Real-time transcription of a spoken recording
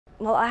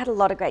Well, I had a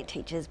lot of great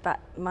teachers,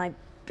 but my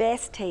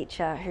best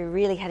teacher who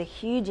really had a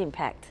huge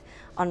impact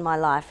on my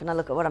life, and I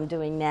look at what I'm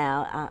doing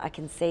now, I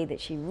can see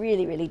that she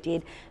really, really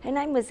did. Her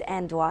name was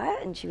Anne Dwyer,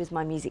 and she was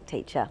my music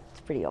teacher.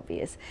 It's pretty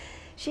obvious.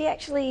 She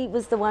actually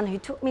was the one who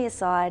took me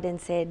aside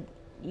and said,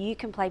 "You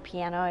can play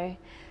piano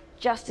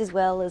just as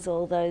well as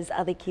all those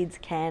other kids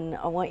can.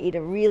 I want you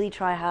to really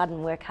try hard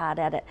and work hard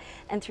at it."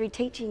 And through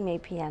teaching me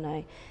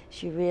piano,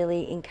 she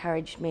really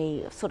encouraged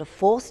me, sort of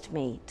forced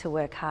me to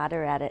work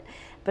harder at it,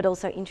 but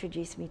also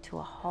introduced me to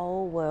a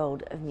whole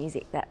world of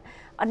music that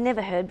I'd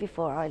never heard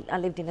before. I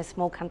lived in a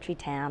small country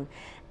town,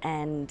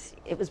 and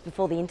it was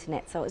before the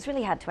internet, so it was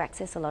really hard to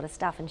access a lot of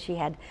stuff, and she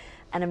had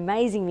an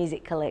amazing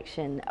music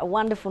collection, a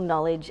wonderful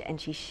knowledge, and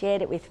she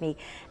shared it with me,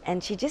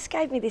 and she just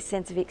gave me this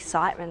sense of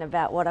excitement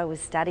about what I was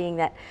studying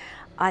that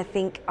I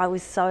think I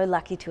was so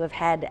lucky to have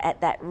had at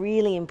that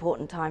really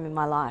important time in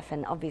my life.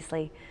 And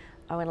obviously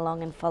I went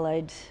along and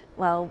followed,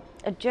 well,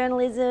 a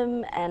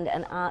journalism and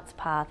an arts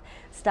path.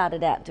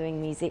 Started out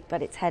doing music,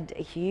 but it's had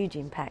a huge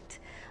impact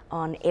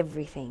on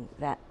everything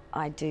that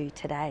I do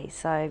today.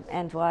 So,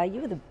 Anne Dwyer,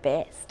 you were the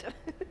best.